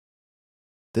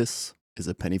This is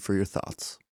A Penny for Your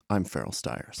Thoughts. I'm Farrell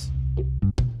Stiers.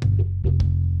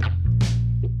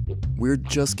 We're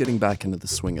just getting back into the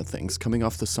swing of things, coming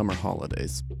off the summer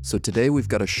holidays, so today we've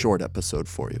got a short episode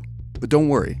for you. But don't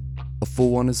worry, a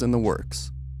full one is in the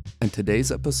works. And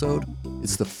today's episode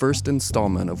is the first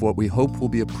installment of what we hope will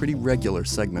be a pretty regular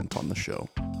segment on the show.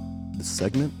 The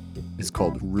segment is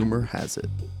called Rumor Has It.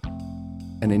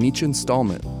 And in each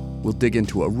installment, we'll dig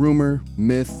into a rumor,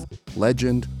 myth,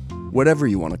 legend, whatever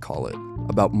you want to call it,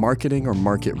 about marketing or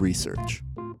market research.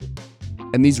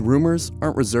 And these rumors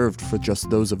aren't reserved for just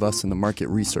those of us in the market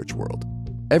research world.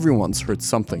 Everyone's heard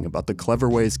something about the clever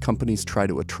ways companies try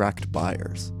to attract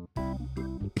buyers.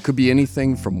 It could be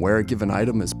anything from where a given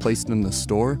item is placed in the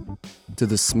store to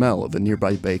the smell of a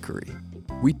nearby bakery.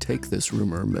 We take this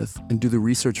rumor or myth and do the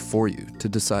research for you to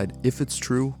decide if it's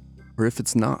true or if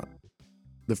it's not.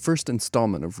 The first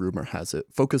installment of Rumor Has It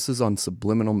focuses on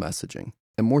subliminal messaging,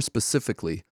 and more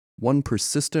specifically, one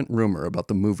persistent rumor about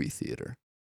the movie theater.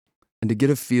 And to get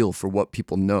a feel for what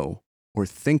people know or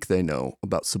think they know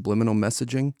about subliminal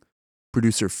messaging,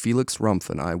 producer Felix Rumpf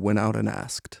and I went out and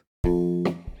asked.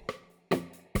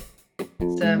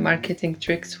 The marketing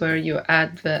tricks where you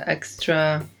add the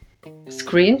extra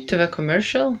screen to the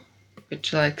commercial,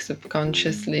 which like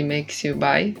subconsciously makes you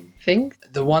buy things.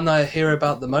 The one I hear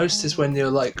about the most is when you're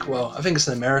like, well, I think it's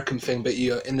an American thing, but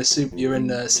you're in the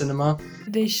cinema.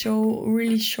 They show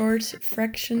really short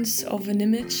fractions of an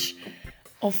image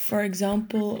of, for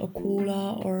example, a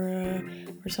cola or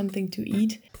something to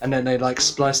eat. And then they like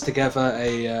splice together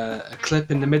a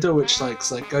clip in the middle, which like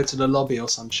go to the lobby or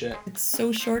some shit. It's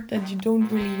so short that you don't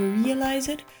really realize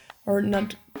it, or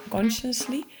not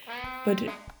consciously, but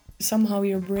somehow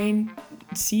your brain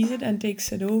sees it and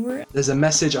takes it over. There's a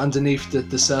message underneath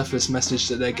the surface message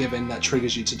that they're giving that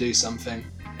triggers you to do something.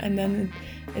 And then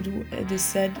it is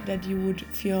said that you would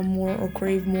feel more or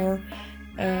crave more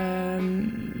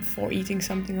for eating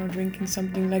something or drinking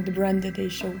something, like the brand that they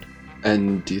showed.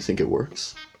 And do you think it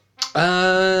works?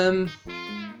 I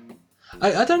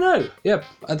don't know. Yeah,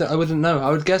 I wouldn't know.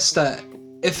 I would guess that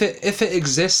if it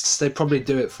exists, they probably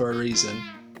do it for a reason.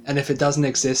 And if it doesn't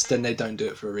exist, then they don't do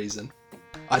it for a reason.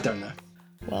 I don't know.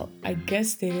 Well, I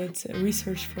guess they did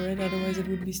research for it, otherwise it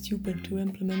would be stupid to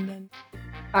implement that.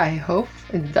 I hope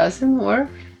it doesn't work,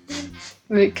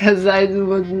 because I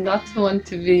would not want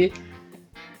to be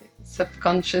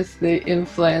subconsciously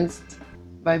influenced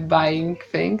by buying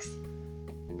things.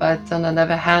 But on the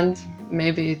other hand,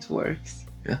 maybe it works.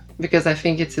 Yeah. Because I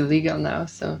think it's illegal now,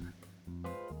 so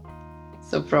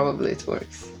probably it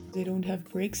works. They don't have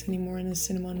breaks anymore in the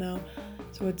cinema now,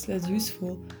 so it's less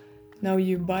useful. Now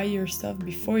you buy your stuff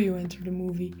before you enter the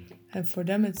movie, and for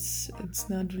them it's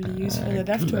not really useful that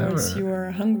afterwards you are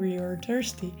hungry or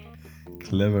thirsty.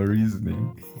 Clever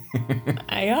reasoning.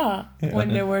 Yeah,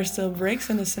 when there were still breaks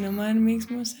in the cinema, it makes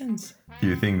more sense. Do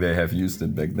you think they have used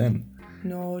it back then?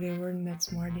 No, they weren't that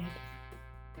smart yet.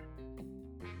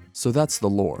 So that's the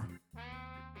lore.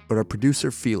 But our producer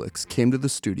Felix came to the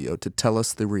studio to tell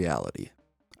us the reality.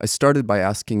 I started by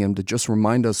asking him to just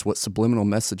remind us what subliminal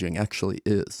messaging actually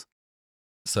is.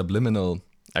 Subliminal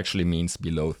actually means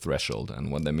below threshold,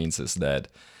 and what that means is that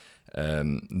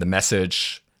the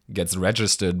message gets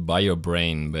registered by your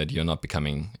brain, but you're not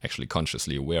becoming actually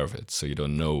consciously aware of it, so you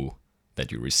don't know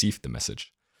that you received the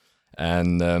message.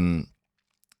 And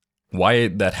why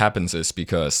that happens is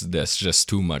because there's just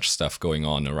too much stuff going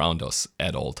on around us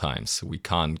at all times. We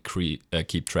can't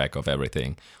keep track of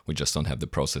everything. We just don't have the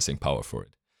processing power for it.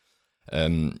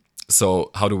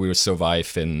 So how do we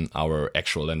survive in our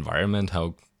actual environment?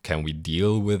 How can we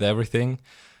deal with everything?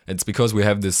 It's because we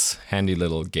have this handy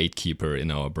little gatekeeper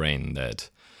in our brain that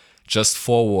just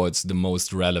forwards the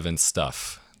most relevant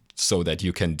stuff so that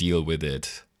you can deal with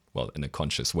it, well, in a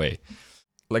conscious way.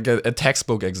 Like a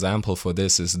textbook example for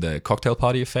this is the cocktail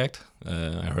party effect.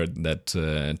 I heard that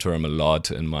term a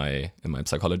lot in my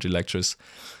psychology lectures.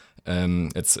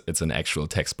 It's an actual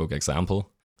textbook example.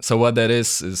 So what that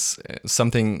is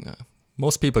something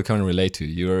most people can relate to.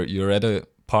 You're at a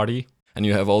party and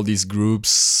you have all these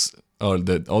groups or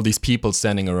all these people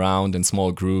standing around in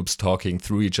small groups talking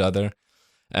through each other.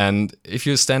 And if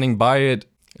you're standing by it,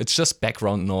 it's just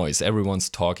background noise. Everyone's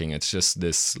talking. It's just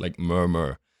this like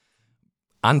murmur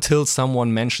until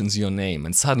someone mentions your name,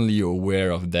 and suddenly you're aware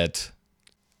of that.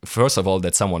 First of all,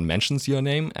 that someone mentions your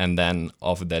name, and then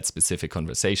of that specific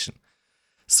conversation.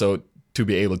 So to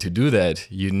be able to do that,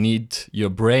 your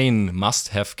brain must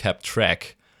have kept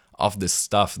track of the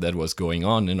stuff that was going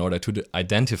on in order to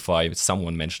identify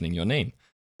someone mentioning your name.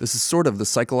 This is sort of the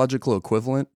psychological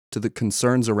equivalent to the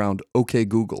concerns around OK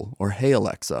Google or Hey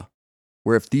Alexa,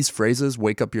 where if these phrases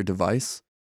wake up your device,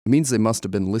 It means they must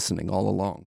have been listening all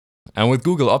along. And with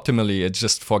Google, optimally, it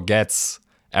just forgets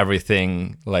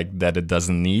everything like that it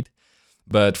doesn't need.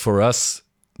 But for us,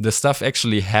 the stuff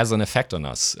actually has an effect on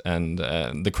us. And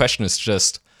the question is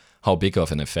just how big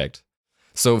of an effect.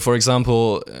 So, for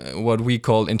example, what we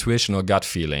call intuition or gut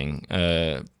feeling.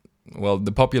 Well,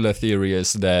 the popular theory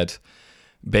is that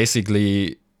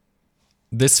basically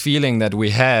this feeling that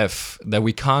we have that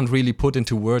we can't really put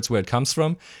into words where it comes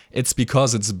from, it's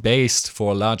because it's based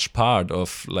for a large part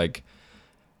of like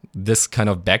this kind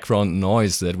of background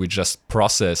noise that we just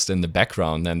processed in the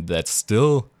background, and that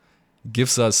still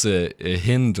gives us a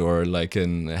hint or like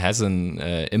has an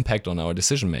impact on our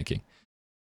decision making.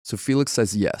 So Felix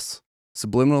says yes,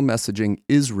 subliminal messaging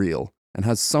is real and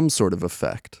has some sort of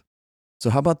effect. So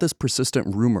how about this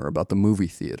persistent rumor about the movie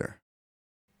theater?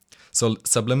 So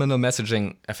subliminal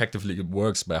messaging effectively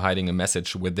works by hiding a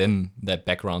message within that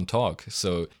background talk.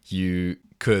 So you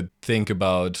could think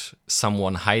about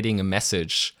someone hiding a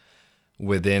message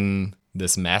within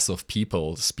this mass of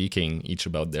people speaking each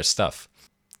about their stuff.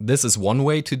 This is one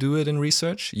way to do it in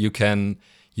research. You can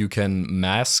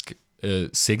mask a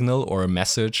signal or a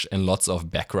message and lots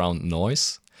of background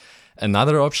noise.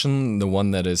 Another option, the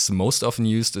one that is most often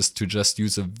used, is to just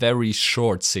use a very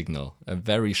short signal, a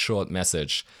very short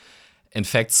message. In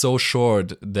fact, so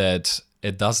short that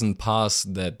it doesn't pass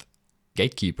that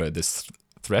gatekeeper, this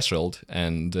threshold,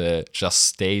 and just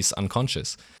stays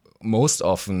unconscious. Most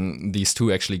often, these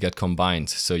two actually get combined.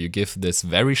 So you give this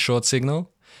very short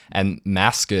signal and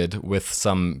mask it with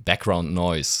some background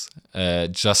noise,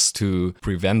 just to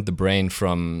prevent the brain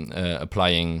from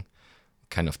applying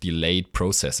kind of delayed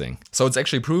processing. So it's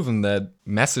actually proven that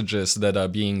messages that are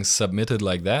being submitted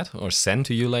like that or sent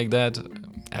to you like that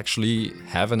actually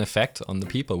have an effect on the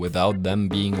people without them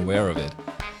being aware of it.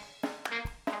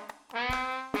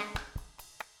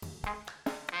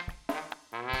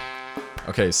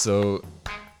 Okay, so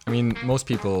I mean, most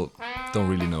people don't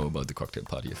really know about the cocktail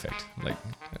party effect. Like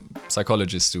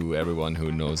psychologists do, everyone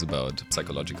who knows about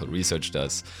psychological research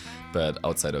does, but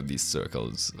outside of these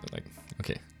circles, like,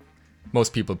 okay,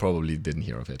 most people probably didn't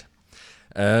hear of it.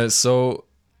 So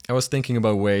I was thinking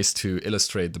about ways to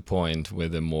illustrate the point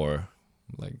with a more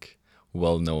like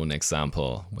well-known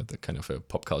example with a kind of a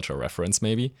pop culture reference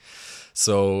maybe.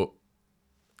 So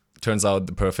turns out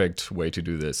the perfect way to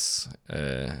do this,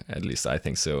 at least I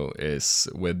think so, is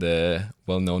with the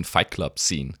well-known Fight Club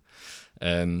scene.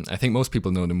 I think most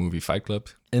people know the movie Fight Club.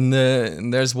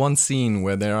 There's one scene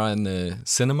where they are in the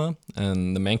cinema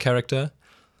and the main character,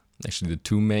 actually the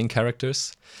two main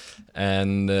characters,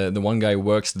 and the one guy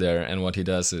works there, and what he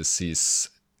does is he's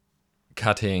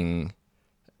cutting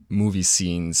movie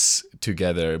scenes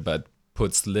together but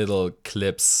puts little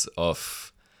clips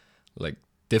of like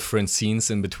different scenes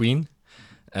in between,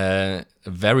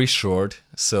 very short,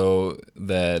 so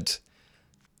that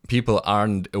people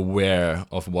aren't aware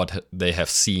of what they have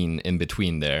seen in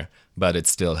between there, but it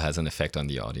still has an effect on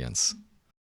the audience.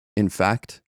 In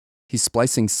fact, he's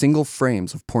splicing single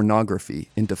frames of pornography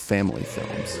into family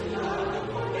films.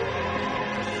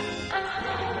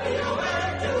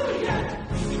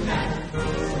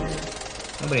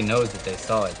 Nobody knows that they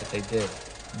saw it, but they did.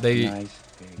 They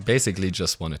basically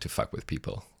just wanted to fuck with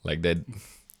people. Like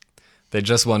they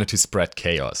just wanted to spread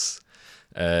chaos.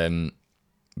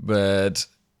 But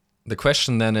the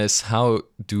question then is, how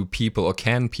do people, or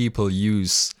can people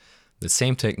use the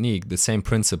same technique, the same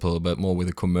principle, but more with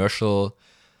a commercial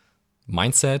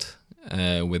mindset,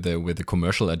 with a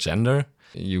commercial agenda?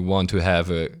 You want to have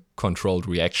a controlled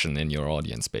reaction in your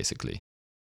audience, basically.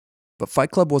 But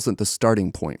Fight Club wasn't the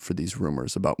starting point for these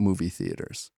rumors about movie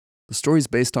theaters. The story's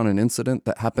based on an incident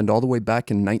that happened all the way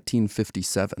back in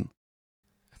 1957.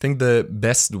 I think the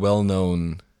best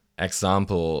well-known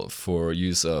example for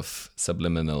use of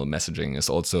subliminal messaging is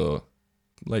also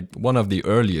like one of the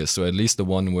earliest, or at least the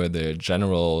one where the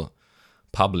general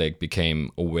public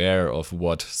became aware of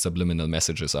what subliminal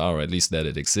messages are, or at least that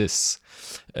it exists,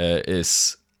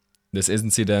 is this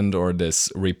incident or this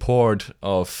report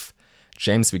of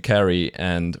James Vicari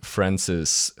and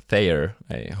Francis Thayer,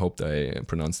 I hope I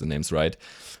pronounced the names right,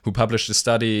 who published a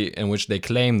study in which they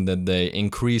claimed that they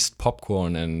increased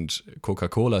popcorn and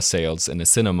Coca-Cola sales in a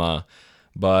cinema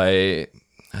by,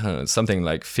 I don't know, something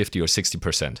like 50 or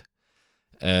 60%,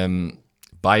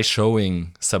 by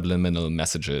showing subliminal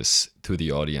messages to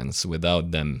the audience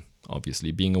without them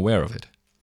obviously being aware of it.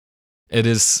 It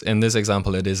is, in this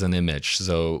example, it is an image.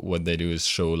 So what they do is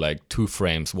show like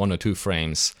one or two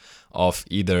frames of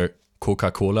either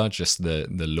Coca-Cola, just the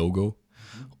logo,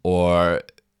 or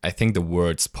I think the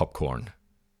words popcorn.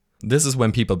 This is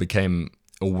when people became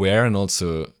aware and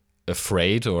also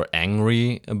afraid or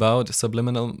angry about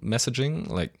subliminal messaging.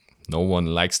 Like, no one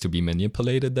likes to be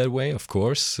manipulated that way, of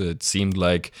course. It seemed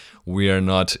like we are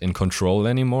not in control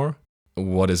anymore.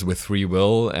 What is with free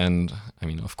will? And I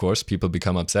mean, of course, people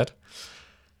become upset.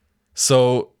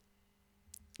 So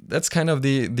that's kind of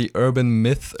the urban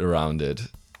myth around it.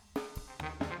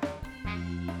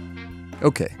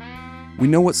 Okay, we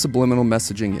know what subliminal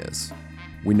messaging is.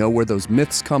 We know where those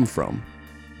myths come from.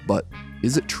 But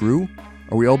is it true?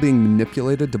 Are we all being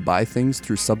manipulated to buy things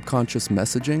through subconscious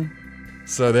messaging?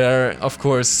 So there, of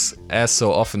course, as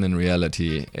so often in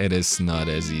reality, it is not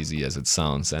as easy as it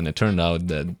sounds. And it turned out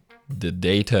that the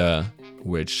data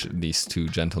which these two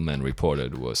gentlemen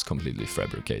reported was completely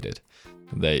fabricated.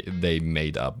 They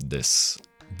made up this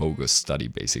bogus study,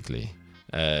 basically.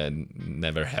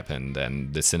 Never happened,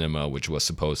 and the cinema which was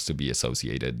supposed to be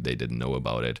associated, they didn't know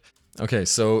about it. Okay,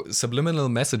 so subliminal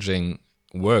messaging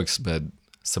works, but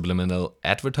subliminal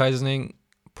advertising,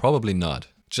 probably not.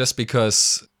 Just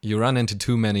because you run into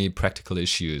too many practical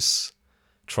issues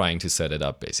trying to set it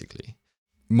up, basically.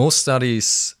 Most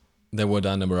studies that were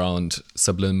done around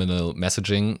subliminal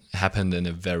messaging happened in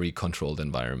a very controlled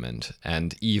environment,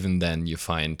 and even then you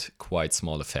find quite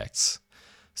small effects.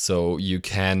 So you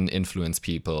can influence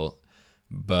people,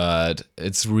 but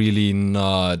it's really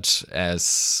not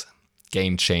as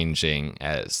game-changing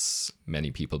as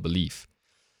many people believe.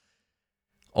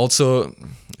 Also,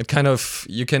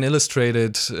 you can illustrate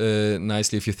it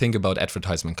nicely if you think about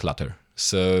advertisement clutter.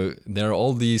 So there are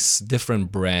all these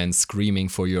different brands screaming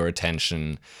for your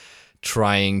attention,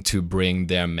 trying to bring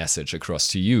their message across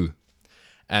to you.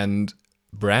 And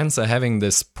brands are having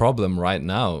this problem right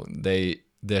now.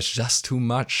 There's just too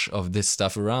much of this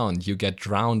stuff around. You get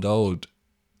drowned out.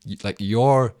 Like,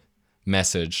 your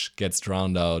message gets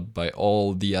drowned out by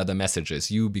all the other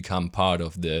messages. You become part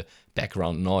of the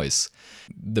background noise.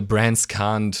 The brands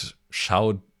can't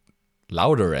shout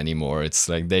louder anymore. It's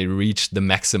like they reached the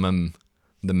maximum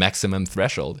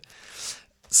threshold.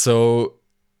 So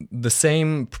the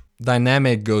same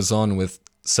dynamic goes on with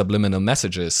subliminal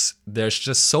messages. There's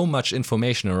just so much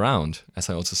information around, as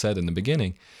I also said in the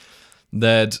beginning,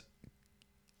 that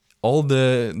all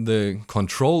the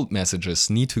controlled messages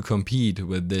need to compete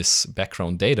with this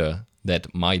background data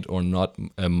that might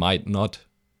not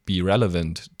be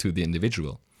relevant to the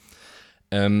individual.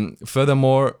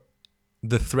 Furthermore,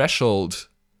 the threshold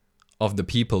of the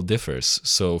people differs.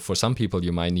 So for some people,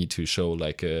 you might need to show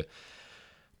like a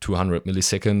 200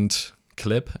 millisecond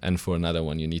clip, and for another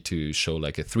one, you need to show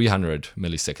like a 300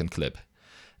 millisecond clip.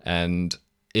 And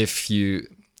if you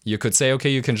could say,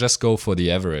 okay, you can just go for the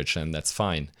average, and that's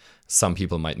fine. Some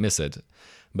people might miss it.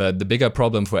 But the bigger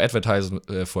problem for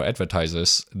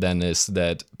advertisers then is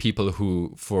that people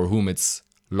for whom it's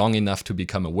long enough to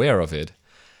become aware of it,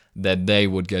 that they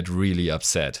would get really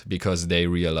upset because they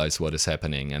realize what is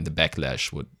happening, and the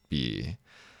backlash would be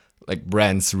like,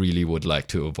 brands really would like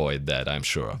to avoid that. I'm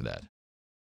sure of that.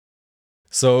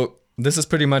 So this is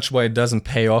pretty much why it doesn't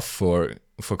pay off for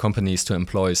companies to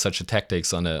employ such a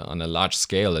tactics on a large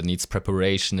scale. It needs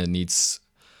preparation. It needs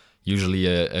usually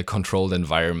a controlled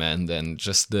environment, and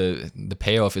just the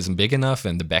payoff isn't big enough,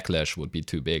 and the backlash would be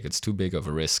too big. It's too big of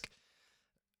a risk.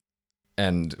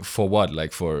 And for what?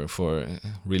 Like for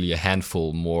really a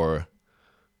handful more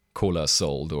cola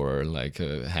sold, or like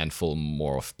a handful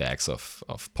more of bags of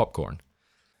popcorn.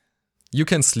 You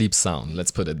can sleep sound,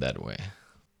 let's put it that way.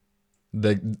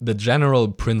 The general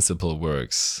principle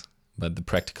works, but the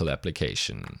practical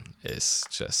application is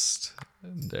just,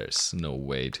 there's no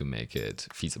way to make it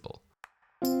feasible.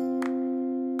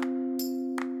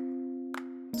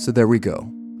 So there we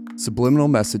go. Subliminal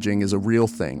messaging is a real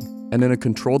thing, and in a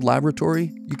controlled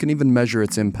laboratory, you can even measure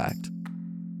its impact.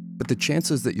 But the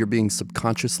chances that you're being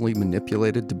subconsciously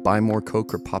manipulated to buy more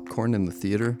Coke or popcorn in the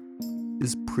theater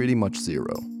is pretty much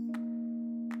zero.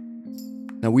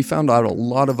 Now, we found out a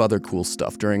lot of other cool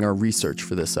stuff during our research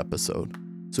for this episode.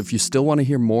 So if you still want to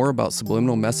hear more about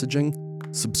subliminal messaging,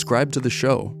 subscribe to the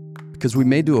show, because we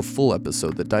may do a full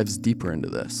episode that dives deeper into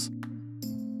this.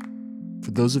 For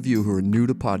those of you who are new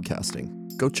to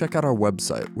podcasting, go check out our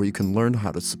website where you can learn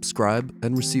how to subscribe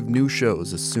and receive new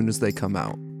shows as soon as they come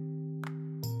out.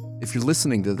 If you're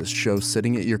listening to this show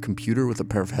sitting at your computer with a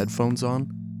pair of headphones on,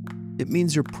 it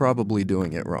means you're probably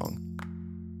doing it wrong.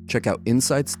 Check out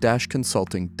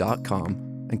insights-consulting.com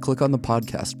and click on the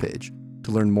podcast page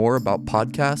to learn more about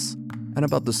podcasts and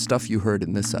about the stuff you heard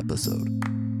in this episode.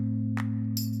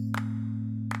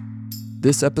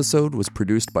 This episode was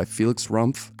produced by Felix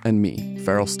Rumpf and me,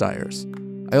 Farrell Stiers.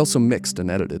 I also mixed and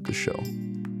edited the show.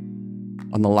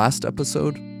 On the last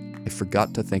episode, I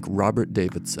forgot to thank Robert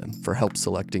Davidson for help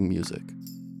selecting music.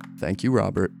 Thank you,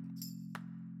 Robert.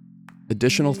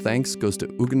 Additional thanks goes to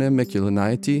Ugne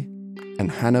Mikulinaiti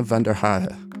and Hannah van der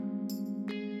Hahe.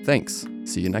 Thanks.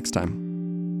 See you next time.